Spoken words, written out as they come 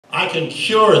I can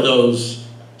cure those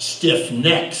stiff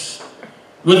necks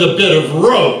with a bit of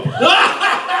rope.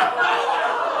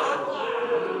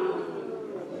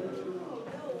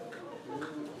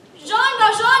 Jean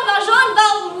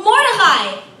Val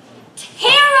Mordechai!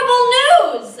 Terrible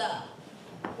news!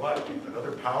 What,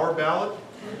 another power ballad?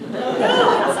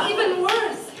 No, it's even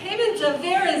worse. Haman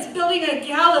Javer is building a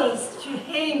gallows to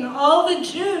hang all the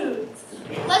Jews.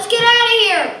 Let's get out of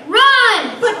here!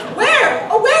 Run! But where?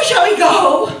 Oh, where shall we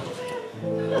go?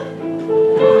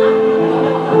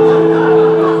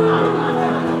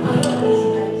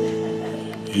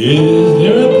 Is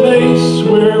there a place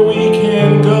where we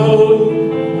can go?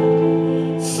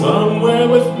 Somewhere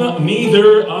with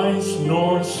neither ice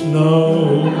nor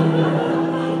snow.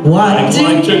 I'd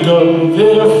like to go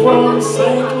there from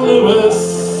St.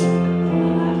 Louis.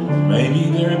 Maybe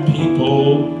there are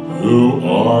people who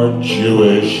are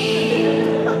Jewish.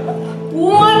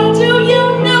 What do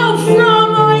you know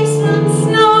from ice and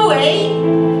snow, eh?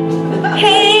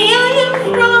 Hey, I am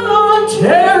from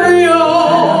Ontario.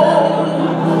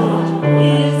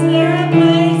 Is there a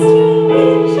place to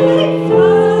which I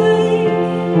fly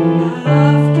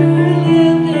after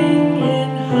living in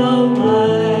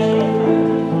Hawaii?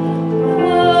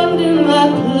 And in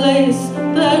that place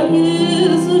there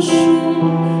is a shul.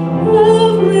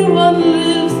 Everyone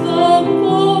lives the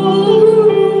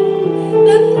ballroom.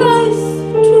 They're nice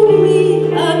to me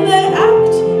and they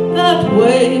act that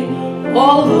way,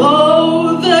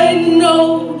 although they know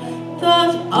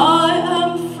that I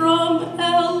am from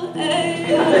L.A.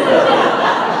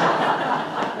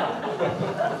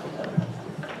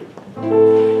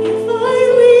 If I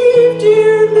leave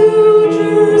dear New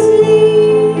Jersey,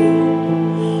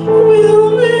 will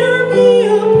there be a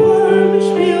Purim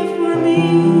for me?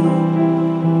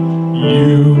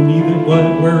 You needn't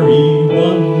worry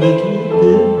one little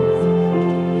bit.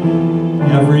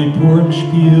 Every Purim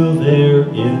spiel there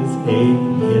is a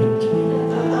hit.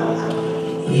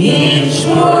 Each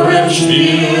Purim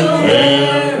spiel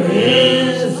there